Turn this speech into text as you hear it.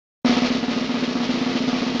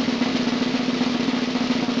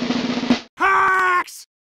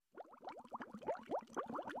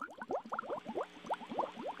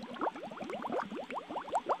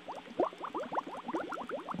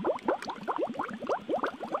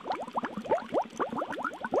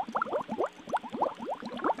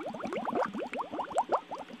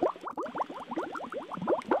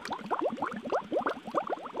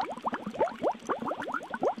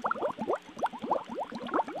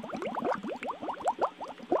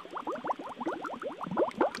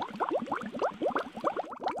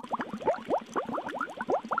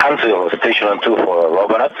Huntsville, station 2 for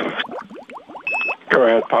Robonaut. Go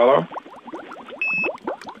ahead, Paulo.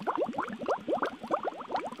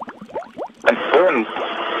 And Vern,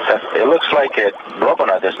 it looks like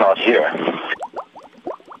Robonaut is not here.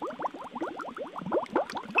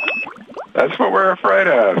 That's what we're afraid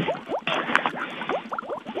of.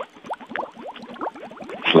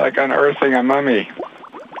 It's like unearthing a mummy.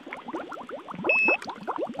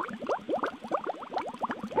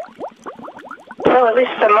 Well, at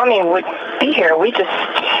least the mummy would be here. We just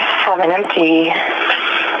have an empty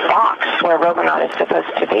box where Robonaut is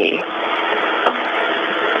supposed to be.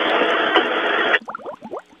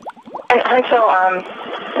 And Huntsville,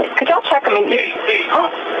 could y'all check? I mean, oh,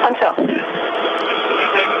 Huntsville.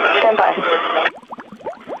 Stand by.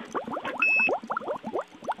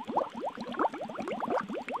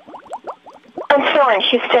 Huntsville and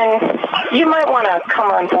Houston, you might want to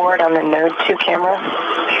come on board on the Node 2 camera.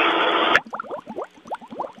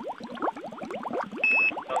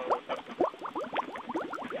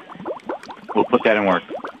 We'll put that in work.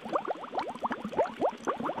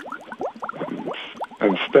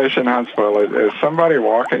 And Station Huntsville, is somebody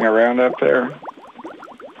walking around up there?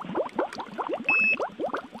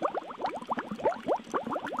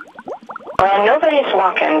 Well, nobody's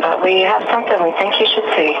walking, but we have something we think you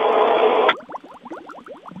should see.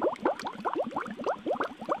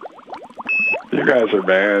 You guys are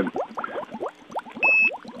bad.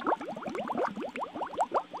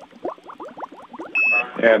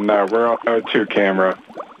 And we're on O2 camera.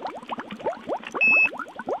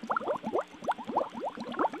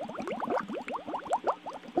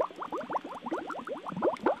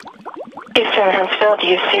 Houston, Huntsville, do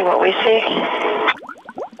you see what we see?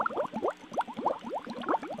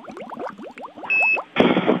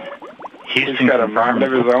 He's got a mind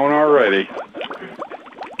of his own already.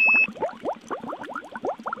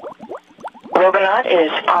 Robonaut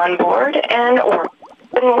is on board, and we're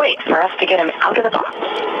couldn't wait for us to get him out of the box.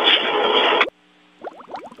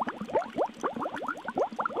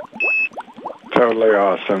 Totally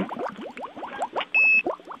awesome.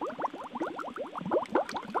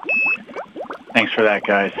 Thanks for that,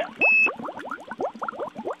 guys.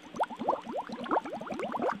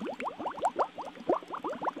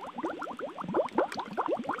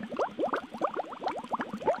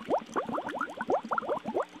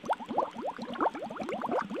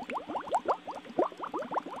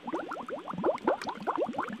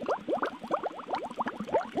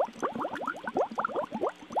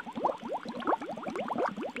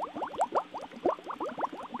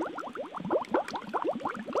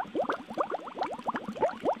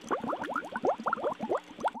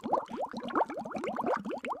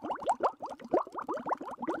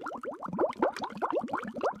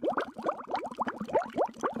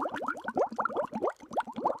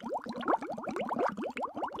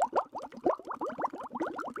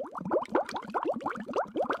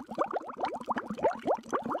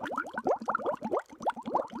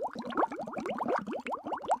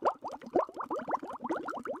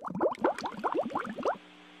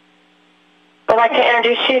 I'd like to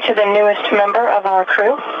introduce you to the newest member of our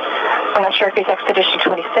crew. I'm not sure if he's Expedition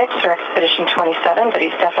 26 or Expedition 27, but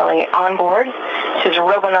he's definitely on board. This is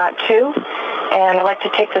Robonaut 2, and I'd like to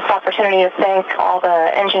take this opportunity to thank all the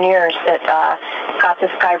engineers that got this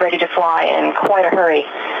guy ready to fly in quite a hurry.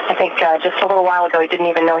 I think just a little while ago he didn't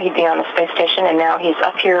even know he'd be on the space station, and now he's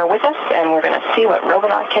up here with us, and we're going to see what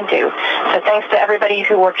Robonaut can do. So thanks to everybody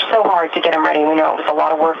who worked so hard to get him ready. We know it was a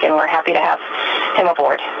lot of work, and we're happy to have him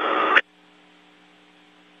aboard.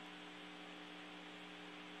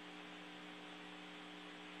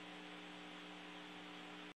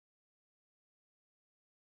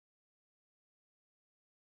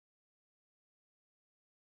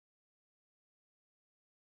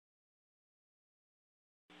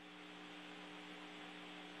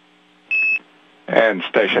 And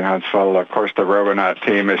Station Huntsville, of course, the Robonaut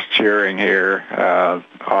team is cheering here.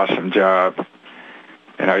 Awesome job.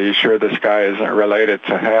 And are you sure this guy isn't related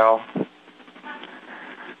to Hal?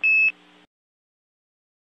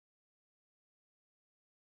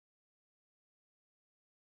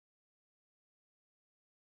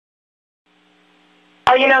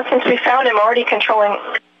 Oh, you know, since we found him already controlling...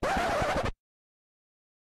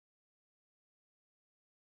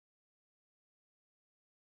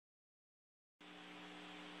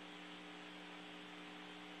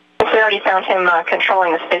 We already found him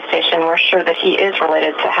controlling the space station. We're sure that he is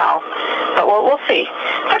related to Hal, but we'll see.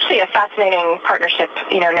 It's actually a fascinating partnership,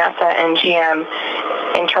 you know, NASA and GM.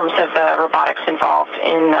 in terms of the robotics involved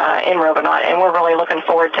in Robonaut, and we're really looking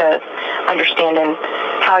forward to understanding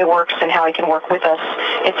how he works and how he can work with us.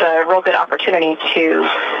 It's a real good opportunity to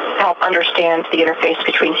help understand the interface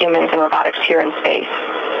between humans and robotics here in space.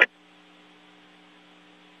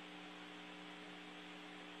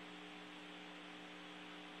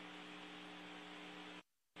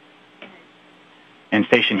 And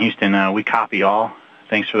Station Houston, we copy all.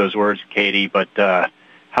 Thanks for those words, Katie, but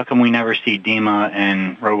how come we never see Dima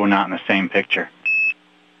and Robonaut in the same picture?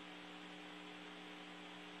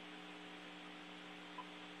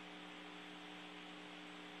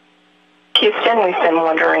 Houston, we've been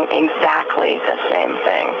wondering exactly the same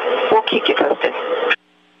thing. We'll keep you posted.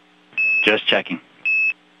 Just checking.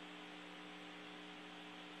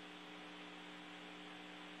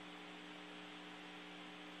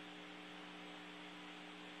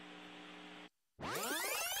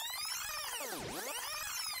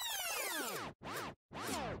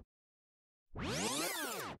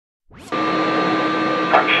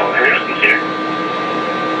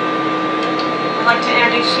 I'd like to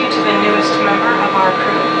introduce you to the newest member of our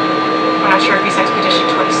crew. I'm not sure if he's Expedition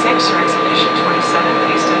 26 or Expedition 27,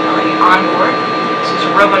 but he's definitely on board. This is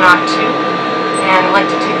Robonaut 2, and I'd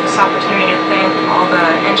like to take this opportunity to thank all the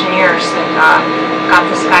engineers that got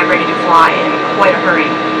this guy ready to fly in quite a hurry.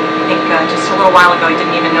 I think just a little while ago he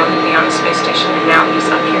didn't even know he'd be on the space station, and now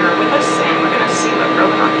he's up here with us, and we're going to see what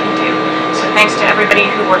Robonaut can do. So thanks to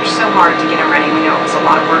everybody who worked so hard to get him ready. We know it was a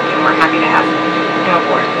lot of work, and we're happy to have him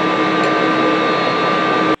aboard.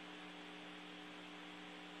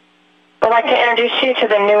 I'd like to introduce you to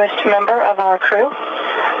the newest member of our crew.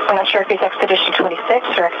 I'm not sure if he's Expedition 26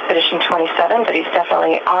 or Expedition 27, but he's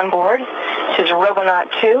definitely on board. This is Robonaut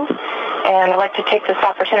 2, and I'd like to take this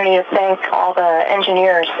opportunity to thank all the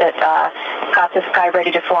engineers that got this guy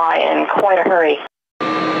ready to fly in quite a hurry.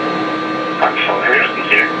 I'd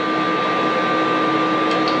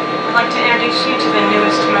like to introduce you to the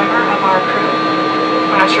newest member of our crew.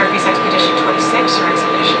 I'm not sure if he's Expedition 26 or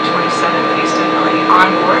Expedition 27, but he's definitely on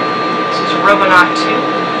board. This is Robonaut 2,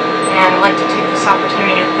 and I'd like to take this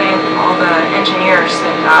opportunity to thank all the engineers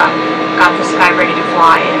that got this guy ready to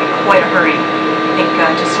fly in quite a hurry. I think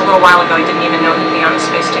just a little while ago he didn't even know he'd be on the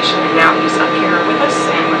space station, and now he's up here with us,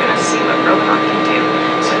 and we're going to see what Robonaut can do.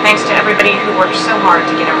 So thanks to everybody who worked so hard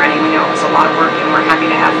to get him ready. We know it was a lot of work, and we're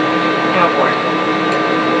happy to have him aboard.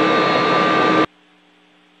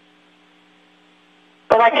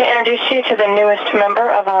 I'd like to introduce you to the newest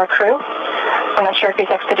member of our crew. I'm not sure if he's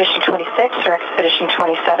Expedition 26 or Expedition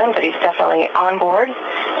 27, but he's definitely on board.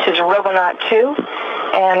 This is Robonaut 2,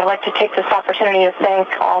 and I'd like to take this opportunity to thank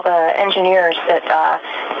all the engineers that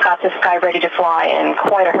got this guy ready to fly in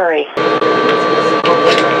quite a hurry.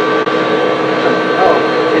 Oh,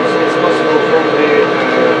 it's possible from the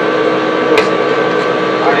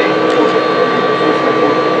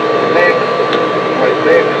leg, right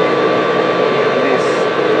leg, this.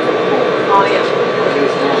 Oh, yes.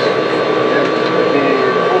 This one, and the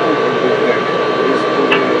full leg is to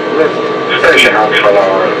the left. Station Alpha,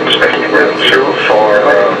 expecting room 2 for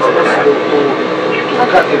It's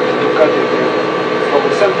possible to cut it from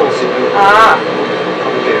the sample signal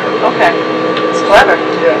from there. Okay. It's clever.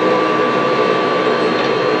 Yeah.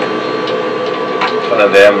 One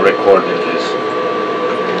of them recorded this.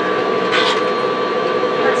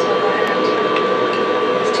 That's what I have to.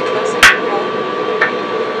 It's too close.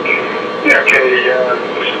 Yeah, Katie,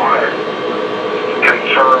 just want to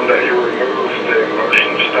confirm that you removed the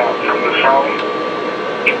motion stop from the phone.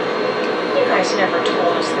 You guys never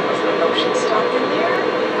told us there was a motion stop in there.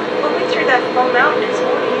 When we threw that phone out this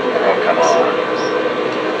morning, Oh, come on.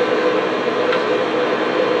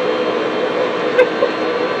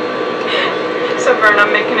 So, Vern,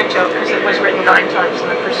 I'm making a joke because it was written 9 times in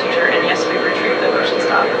the procedure, and yes, we retrieved the motion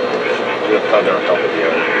stop. We'll thunder on top of you.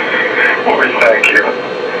 Well, thank you.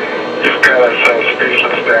 You've got us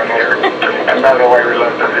speechless down here. And by the way, we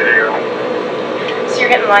left the video. So you're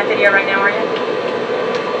getting live video right now, are you?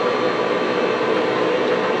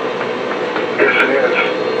 Yes, it is.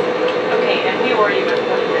 Okay, and we already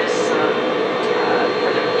recorded this for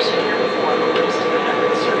the procedure before, but we're just doing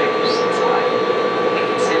another survey since live. We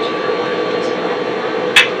can send you the link.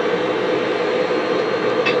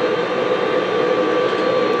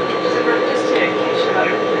 Just to catch you up.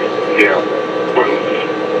 Yeah.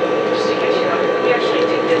 Just to catch you up. We actually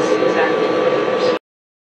did this exactly.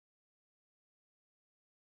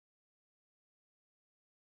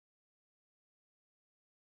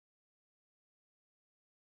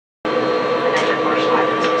 And then the commercial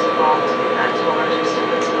items was involved in that to a large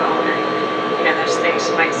extent as well. And those things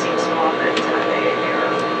might seem small, but they're big,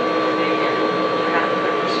 and we're not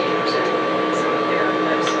putting procedures in some of their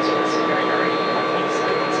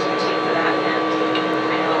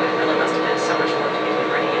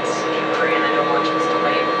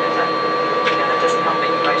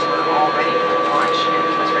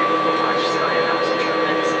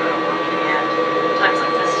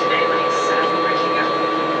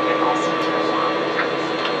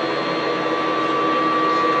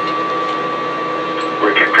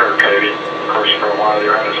there while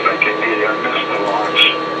you're at a thinking media and missed the launch.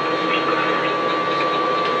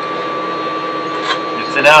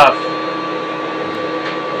 It's enough.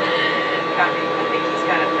 Copy. I think he's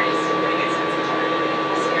got a pretty good sense of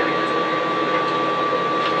scary.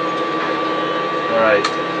 All right.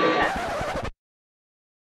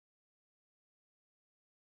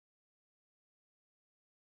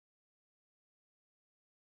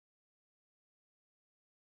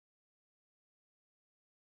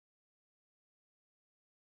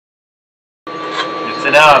 It's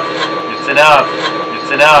enough. It's enough.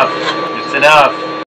 It's enough. It's enough.